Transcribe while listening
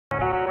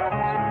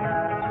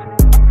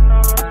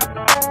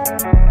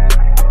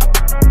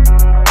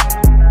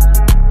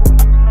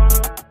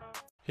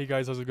Hey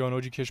guys, how's it going?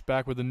 OG Kish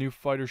back with a new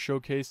fighter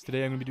showcase.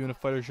 Today I'm going to be doing a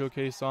fighter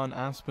showcase on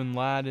Aspen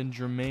Ladd and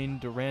Germaine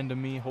De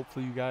Randamie.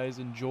 Hopefully you guys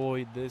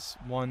enjoy this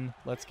one.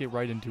 Let's get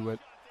right into it.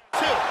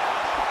 Two.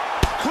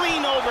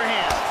 Clean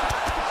overhand.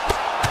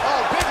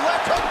 Oh, big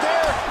left hook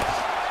there.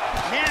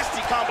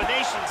 Nasty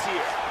combinations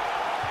here.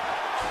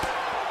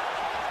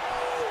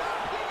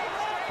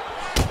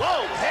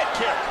 Whoa, head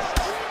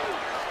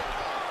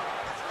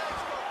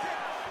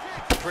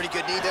kick. Pretty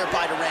good knee there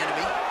by De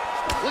Randamie.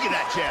 Look at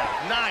that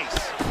jab.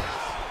 Nice.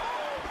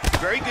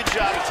 Very good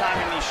job of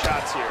timing these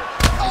shots here.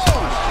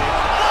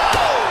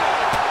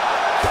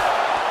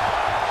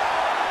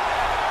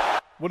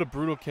 What a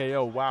brutal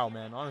KO. Wow,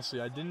 man. Honestly,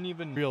 I didn't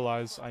even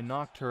realize I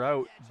knocked her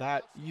out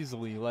that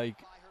easily.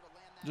 Like,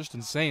 just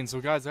insane.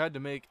 So, guys, I had to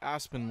make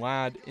Aspen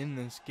Ladd in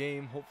this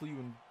game. Hopefully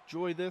you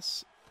enjoy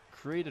this.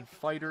 Creative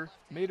fighter.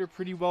 Made her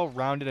pretty well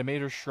rounded. I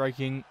made her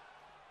striking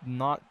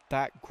not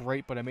that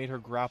great, but I made her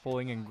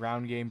grappling and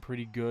ground game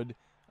pretty good.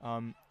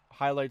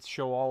 Highlights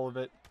show all of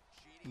it.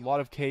 A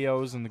lot of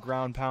KOs in the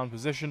ground pound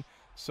position,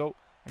 so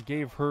I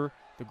gave her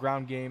the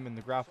ground game and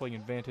the grappling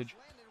advantage.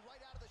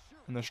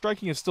 And the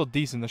striking is still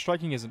decent. The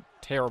striking isn't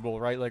terrible,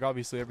 right? Like,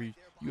 obviously every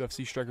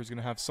UFC striker is going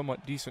to have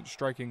somewhat decent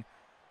striking.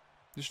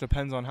 Just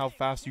depends on how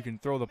fast you can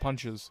throw the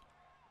punches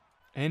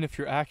and if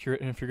you're accurate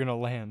and if you're going to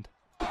land.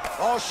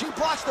 Oh, she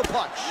blocks the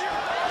punch.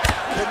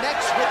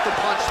 Connects with the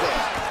punch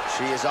there.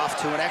 She is off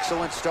to an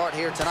excellent start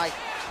here tonight.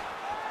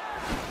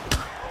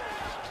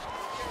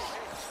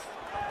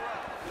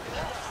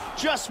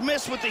 Just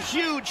missed with a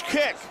huge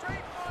kick.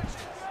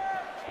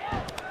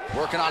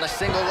 Working on a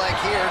single leg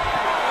here.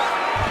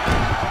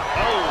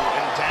 Oh,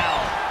 and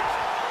down.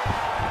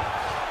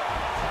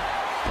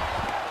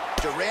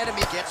 De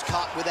Randamie gets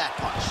caught with that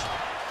punch.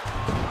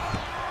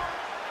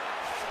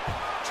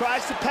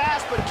 Tries to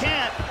pass, but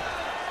can't.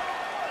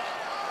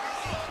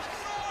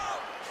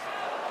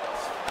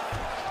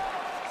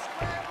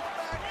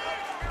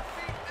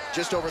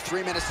 Just over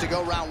 3 minutes to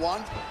go, round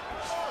one.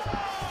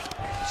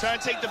 Trying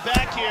to take the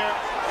back here.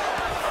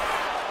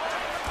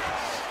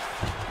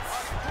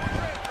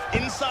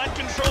 Inside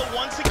control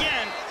once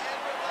again.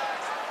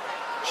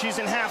 She's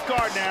in half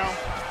guard now.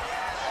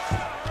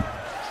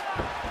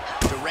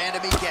 De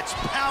Randamie gets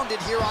pounded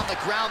here on the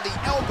ground. The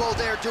elbow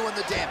there doing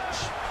the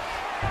damage.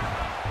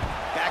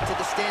 Back to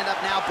the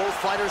stand-up now. Both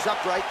fighters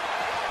upright.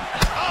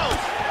 Oh!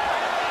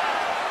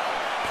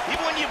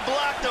 Even when you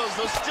block those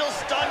still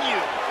stun you.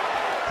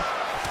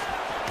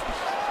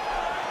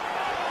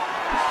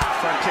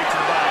 Front kick to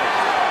the body.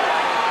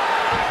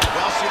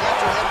 Well, she left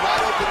her head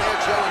wide open there,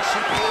 Joe, and she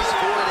pays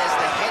for it as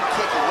the head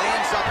kick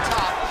lands up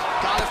top.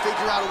 Got to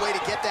figure out a way to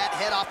get that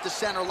head off the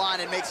center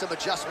line and make some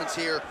adjustments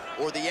here,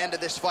 or the end of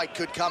this fight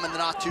could come in the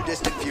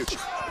not-too-distant future.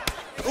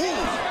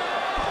 Ooh!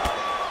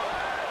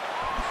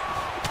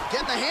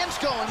 Getting the hands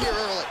going here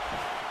early.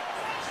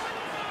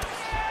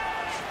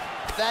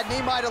 That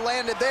knee might have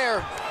landed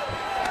there.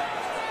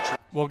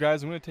 Well,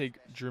 guys, I'm going to take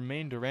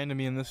Germaine De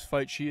Randamie in this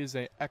fight. She is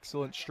an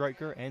excellent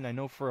striker, and I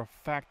know for a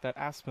fact that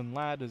Aspen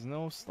Ladd is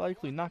most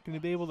likely not going to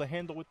be able to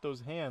handle with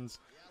those hands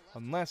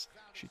unless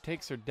she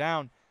takes her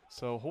down.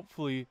 So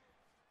hopefully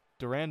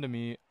De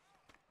Randamie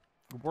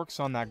works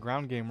on that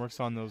ground game,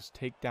 works on those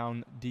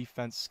takedown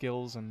defense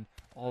skills and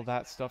all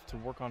that stuff to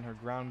work on her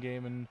ground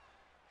game and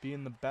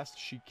being the best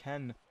she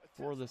can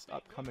for this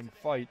upcoming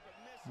fight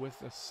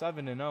with a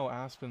 7-0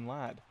 Aspen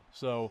Ladd.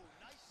 So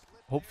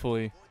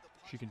hopefully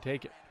she can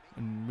take it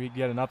and we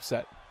get an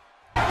upset.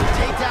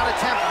 Takedown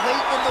attempt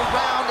late in the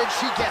round, and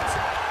she gets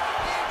it.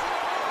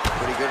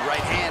 Pretty good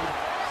right hand.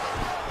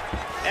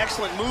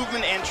 Excellent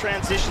movement and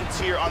transitions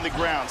here on the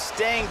ground.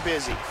 Staying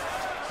busy.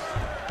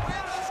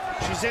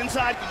 She's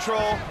inside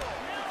control.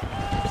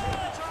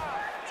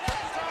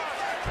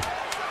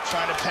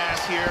 Trying to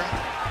pass here.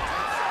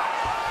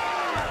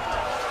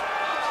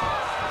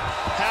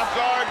 Half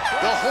guard.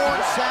 The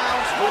horn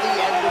sounds for the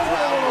end of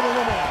round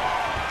one.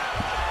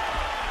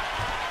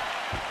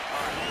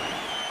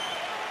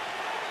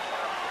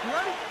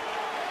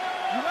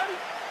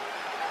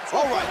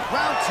 All right,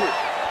 round two.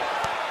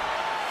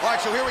 All right,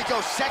 so here we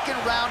go. Second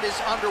round is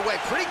underway.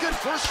 Pretty good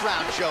first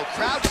round, Joe.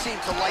 Crowd seemed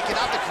to like it.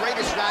 Not the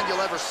greatest round you'll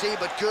ever see,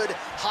 but good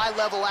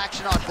high-level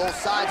action on both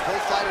sides.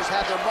 Both fighters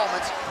have their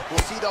moments.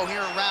 We'll see, though,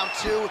 here in round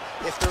two,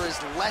 if there is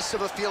less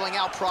of a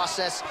feeling-out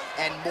process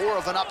and more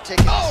of an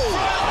uptick. Oh!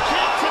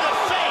 Kick to the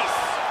face.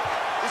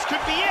 This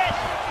could be it.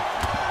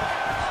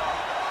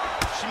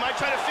 She might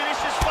try to finish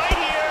this fight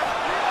here.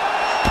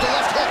 The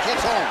left hook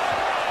hits home.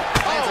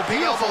 Lands a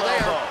big elbow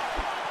there.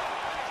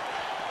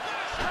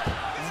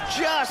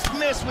 Just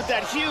missed with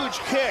that huge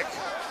kick.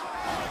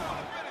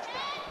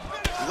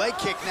 Leg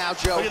kick now,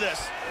 Joe. Look at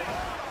this.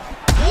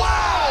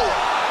 Wow!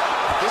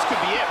 This could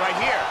be it right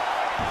here.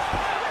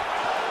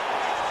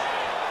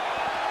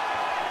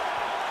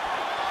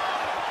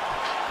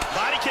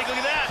 Body kick,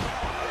 look at that.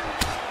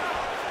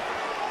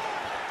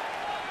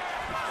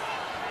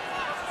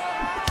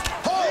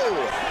 Oh!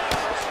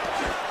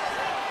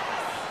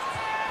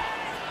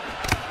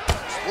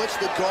 Splits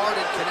the guard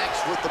and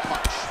connects with the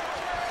punch.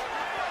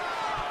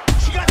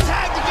 She got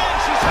tagged again.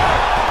 She's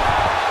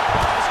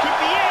hurt.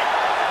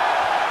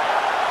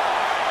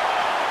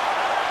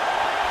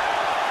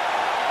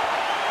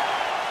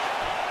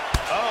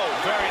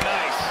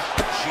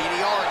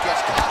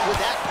 blocked with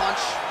that punch.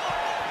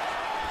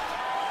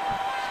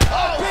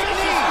 Oh, big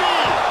knee!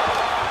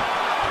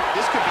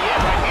 This could be it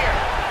right here.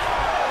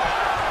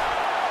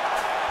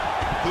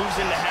 Moves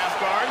into half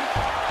guard.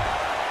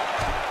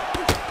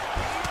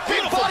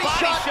 Beautiful body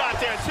shot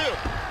there, too.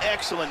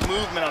 Excellent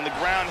movement on the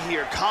ground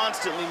here.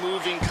 Constantly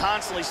moving,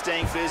 constantly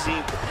staying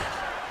busy.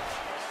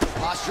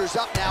 Posture's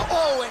up now.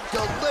 Oh, and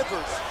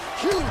delivers.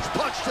 Huge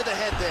punch to the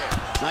head there.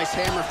 Nice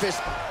hammer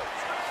fist.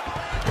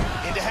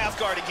 Into half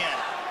guard again.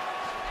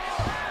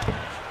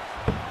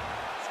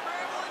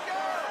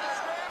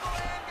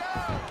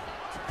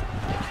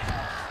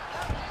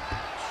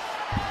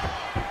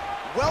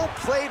 Well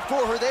played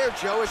for her there,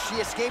 Joe, as she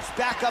escapes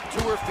back up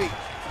to her feet.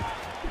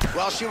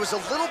 Well, she was a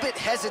little bit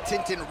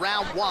hesitant in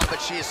round one, but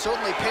she has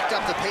certainly picked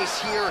up the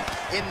pace here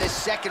in this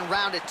second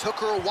round. It took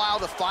her a while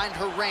to find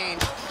her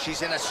range.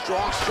 She's in a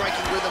strong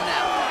striking rhythm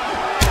now.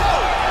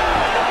 Oh!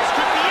 This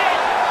could be it!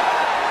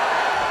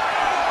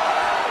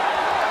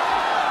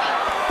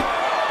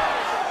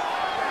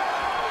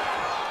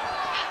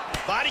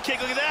 Body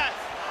kick, look at that.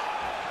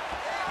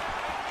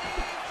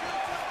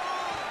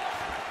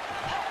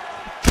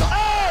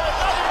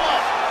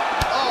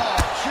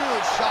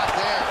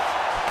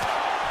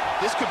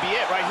 This could be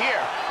it right here.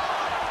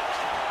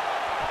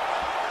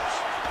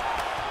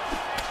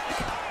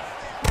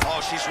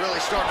 Oh, she's really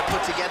starting to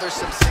put together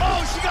some...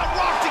 Oh, she got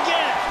rocked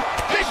again.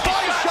 Big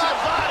body shot.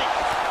 Body.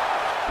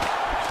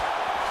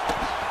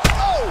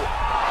 Oh!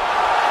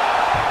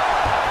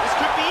 This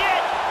could be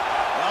it.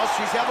 Well,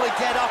 she's able to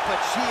get up, but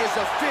she is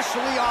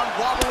officially on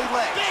wobbly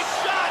legs. Big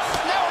shots.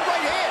 Now a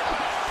right hand.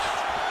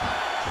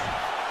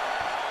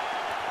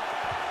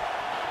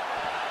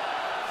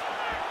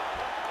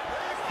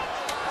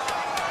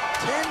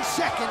 10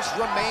 seconds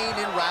remain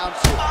in round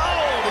two.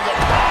 Oh,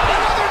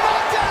 another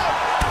knockdown!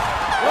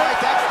 Right,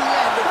 that's the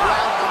end of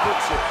round number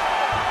two.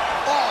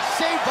 Oh,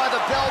 saved by the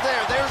bell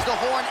there. There's the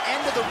horn,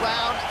 end of the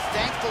round.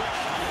 Thankful.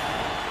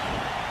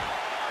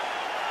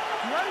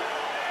 You ready?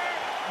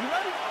 You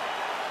ready?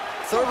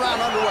 Third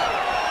round underway.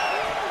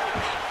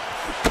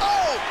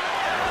 Oh!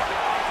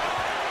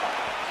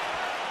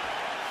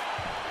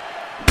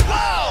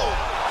 Whoa!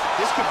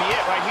 This could be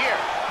it right here.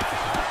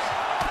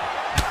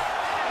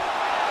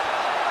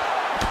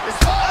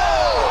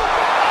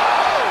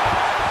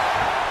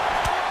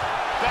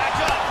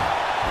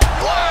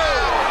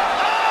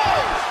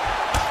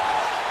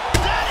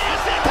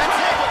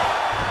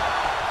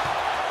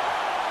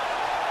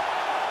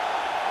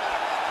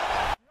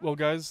 Well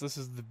guys, this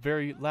is the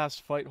very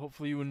last fight.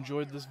 Hopefully you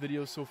enjoyed this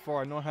video so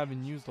far. I know I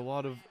haven't used a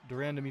lot of De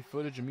Randamie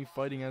footage of me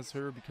fighting as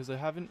her because I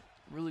haven't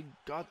really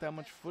got that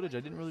much footage.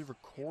 I didn't really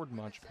record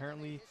much.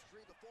 Apparently,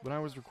 when I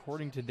was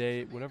recording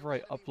today, whatever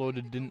I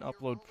uploaded didn't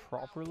upload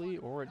properly,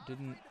 or it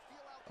didn't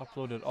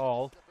upload at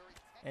all.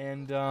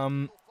 And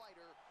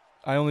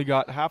I only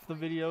got half the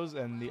videos,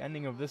 and the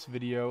ending of this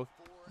video,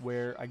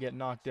 where I get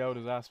knocked out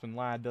as Aspen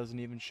Ladd, doesn't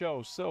even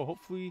show. So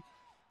hopefully,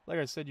 like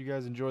I said, you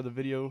guys enjoy the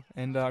video,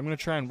 and I'm going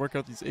to try and work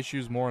out these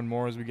issues more and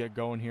more as we get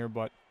going here,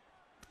 but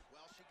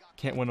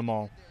can't win them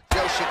all.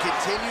 She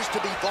continues to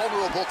be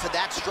vulnerable to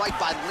that strike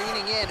by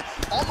leaning in,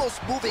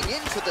 almost moving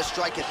into the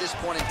strike at this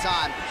point in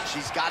time.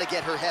 She's got to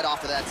get her head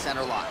off of that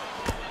center line.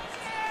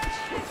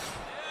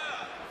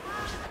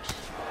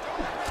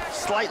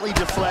 Slightly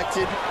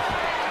deflected.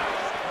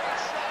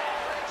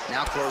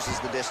 Now closes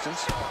the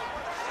distance.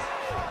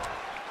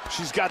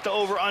 She's got the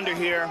over-under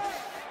here.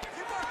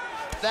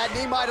 That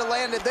knee might have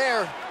landed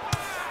there.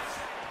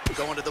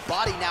 Going to the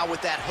body now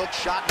with that hook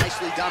shot.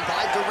 Nicely done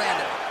by De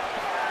Randamie.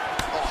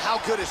 Oh, how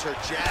good is her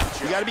jab,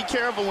 Joe? You got to be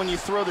careful when you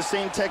throw the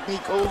same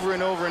technique over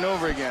and over and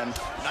over again.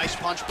 Nice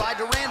punch by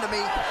De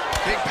Randamie.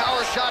 Big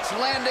power shots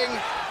landing.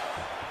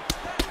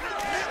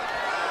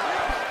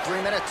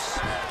 3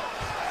 minutes.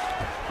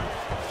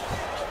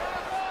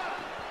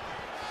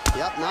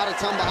 Yep, not a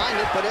ton behind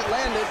it, but it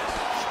landed.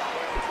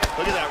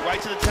 Look at that,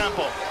 right to the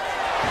temple.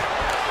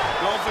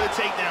 Going for the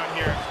takedown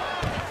here.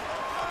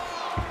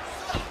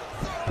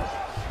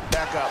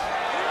 Back up.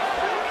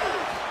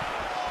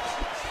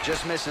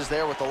 Just misses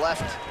there with the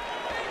left.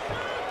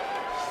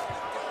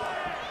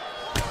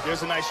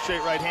 There's a nice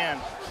straight right hand.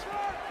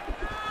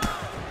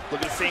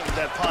 Looking to feint with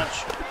that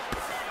punch.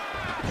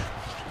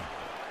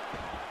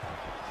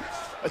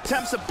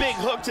 Attempts a big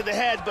hook to the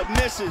head, but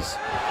misses.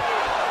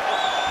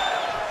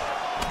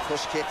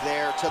 Push kick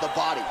there to the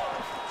body.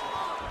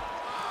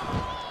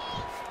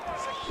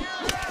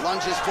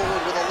 Lunges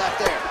forward with a left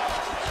there.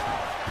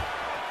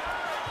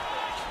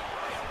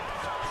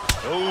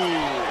 Ooh,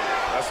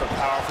 that's a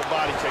powerful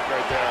body kick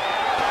right there.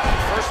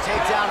 First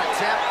takedown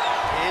attempt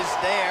is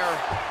there.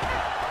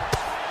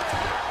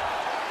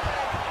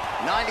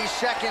 90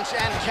 seconds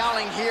and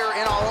counting here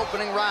in our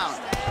opening round.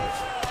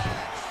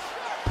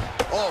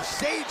 Oh,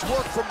 sage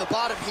work from the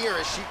bottom here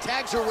as she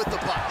tags her with the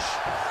punch.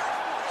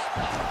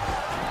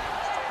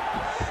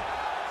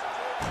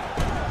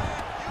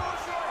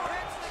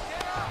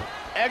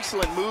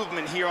 Excellent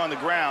movement here on the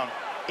ground.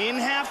 In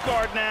half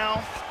guard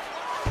now.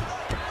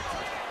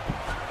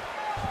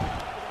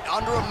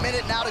 Under a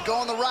minute now to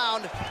go in the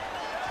round.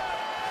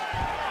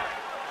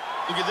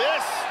 Look at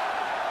this.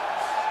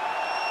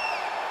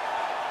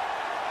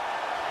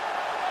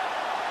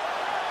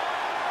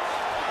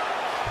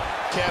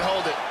 Can't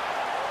hold it.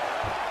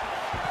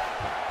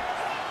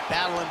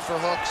 Battling for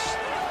hooks.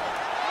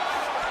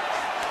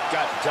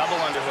 Got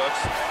double underhooks.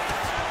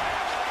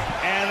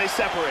 And they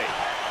separate.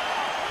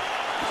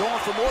 Going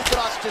from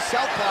orthodox to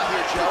southpaw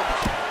here, Joe.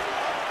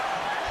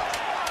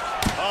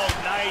 Oh,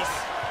 nice.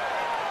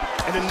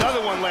 And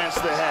another one lands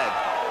to the head.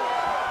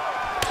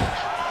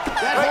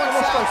 That horn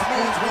sounds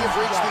means we have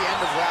reached the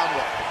end of round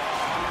one.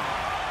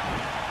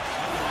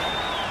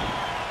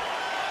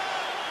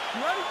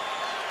 You ready?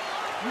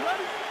 You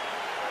ready?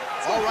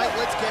 All right,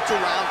 let's get to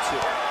round two.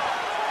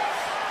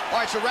 All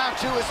right, so round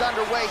two is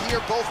underway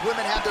here. Both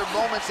women had their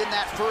moments in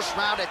that first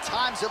round. At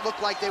times, it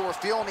looked like they were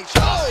feeling each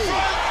other. Oh!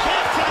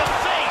 Kick to the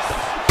face.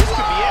 This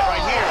could be it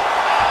right here.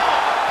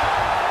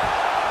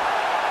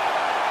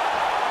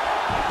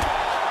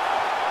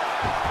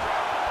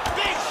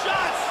 Big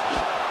shots.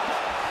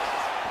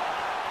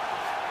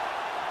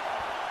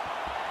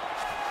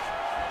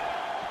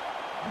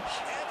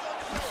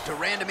 De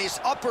Randamie's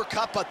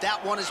uppercut, but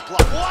that one is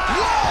blocked. Wow!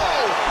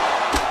 Whoa!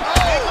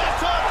 Big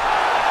left hook.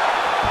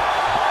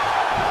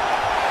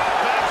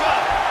 Back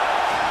up.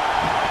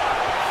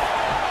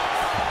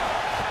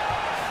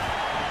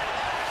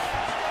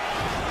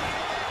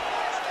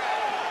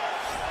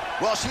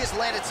 Well, she has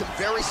landed some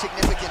very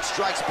significant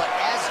strikes, but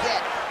as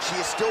yet, she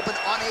has still been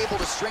unable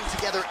to string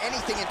together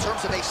anything in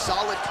terms of a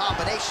solid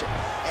combination.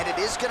 And it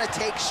is going to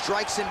take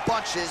strikes in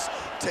bunches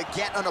to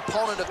get an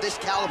opponent of this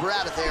caliber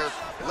out of there.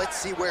 Let's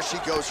see where she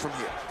goes from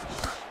here.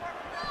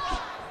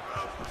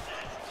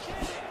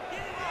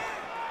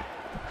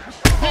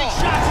 Big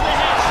shot to the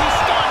head. She's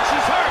stunned.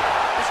 She's hurt.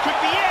 This could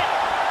be it.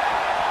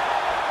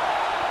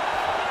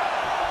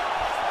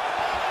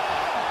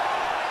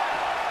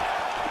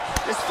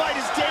 This fight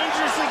is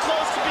dangerously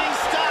close to being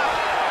stopped.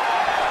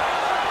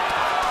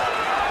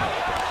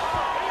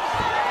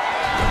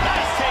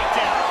 Nice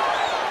takedown.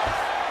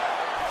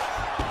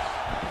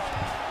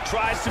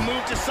 Tries to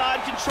move to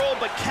side control,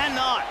 but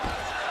cannot.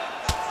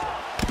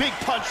 Big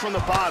punch from the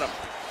bottom.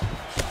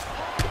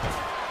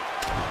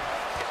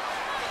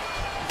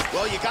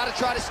 Well, you got to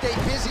try to stay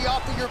busy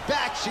off of your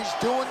back. She's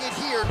doing it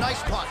here.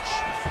 Nice punch.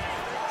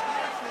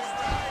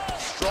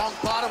 Strong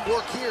bottom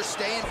work here,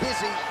 staying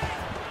busy.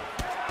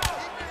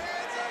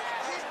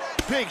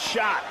 Big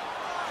shot.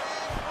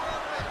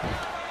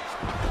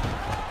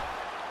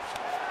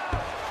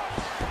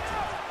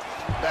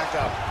 Back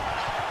up.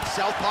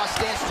 Southpaw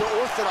stands to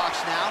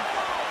orthodox now.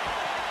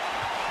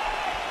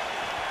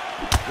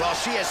 Well,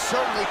 she has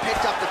certainly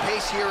picked up the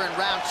pace here in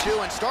round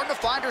two and starting to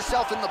find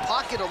herself in the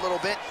pocket a little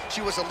bit.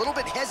 She was a little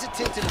bit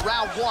hesitant in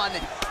round one.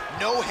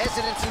 No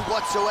hesitancy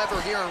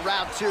whatsoever here in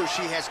round two.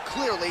 She has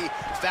clearly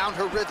found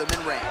her rhythm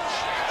and range.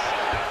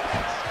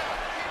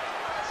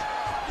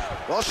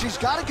 Well, she's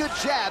got a good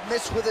jab,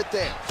 missed with it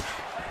there.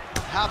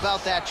 How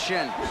about that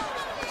shin?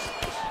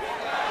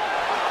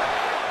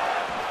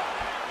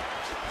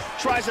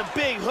 Tries a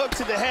big hook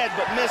to the head,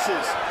 but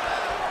misses.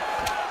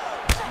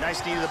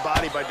 Nice knee to the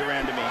body by De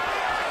Randamie.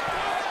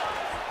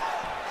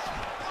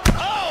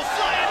 Oh,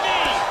 flying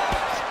knee!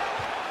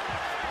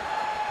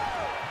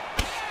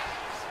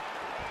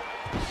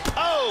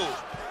 Oh!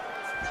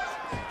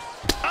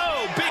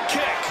 Oh, big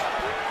kick!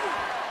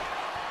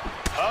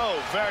 Oh,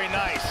 very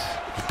nice.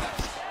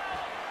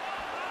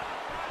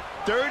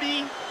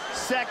 30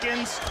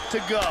 seconds to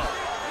go.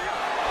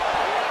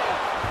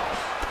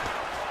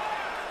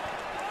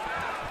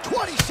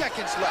 20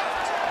 seconds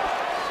left.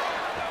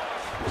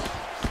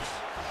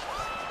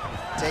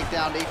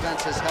 Takedown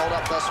defense has held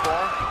up thus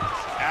far.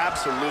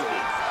 Absolutely.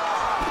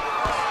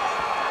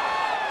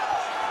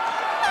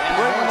 And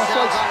the horn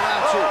sounds on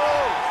round two.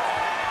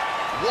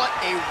 What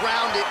a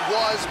round it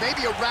was.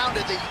 Maybe a round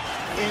of the...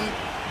 You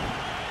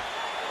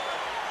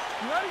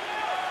ready?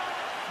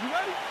 You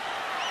ready?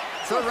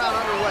 Third round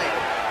underway.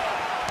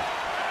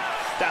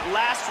 That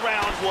last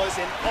round was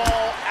an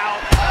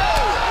all-out.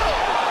 Oh!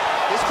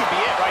 This could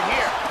be it right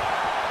here.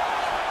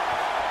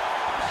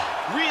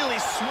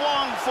 Really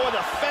swung for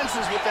the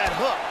fences with that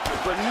hook,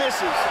 but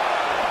misses.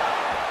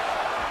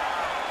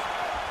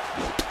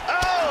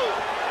 Oh!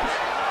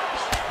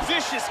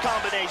 Vicious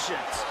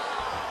combinations.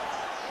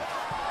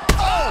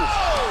 Oh!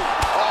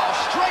 Oh,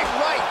 straight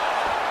right.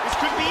 This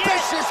could be it.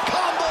 Vicious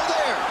combo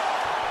there.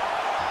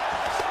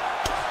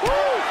 Woo!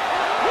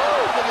 Woo!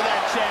 Look at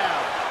that jab.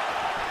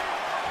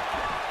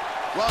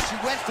 Well, she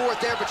went for it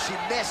there, but she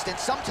missed. And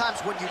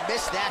sometimes when you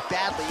miss that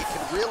badly, it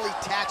can really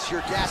tax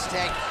your gas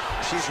tank.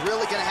 She's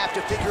really going to have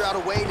to figure out a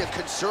way to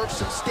conserve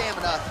some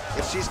stamina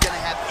if she's going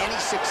to have any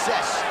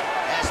success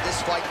as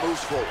this fight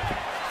moves forward.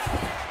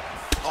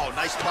 Oh,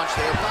 nice punch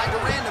there by De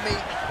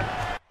Randamie.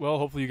 Well,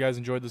 hopefully you guys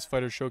enjoyed this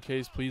fighter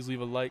showcase. Please leave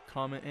a like,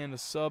 comment, and a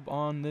sub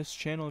on this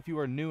channel if you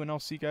are new, and I'll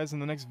see you guys in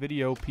the next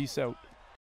video. Peace out.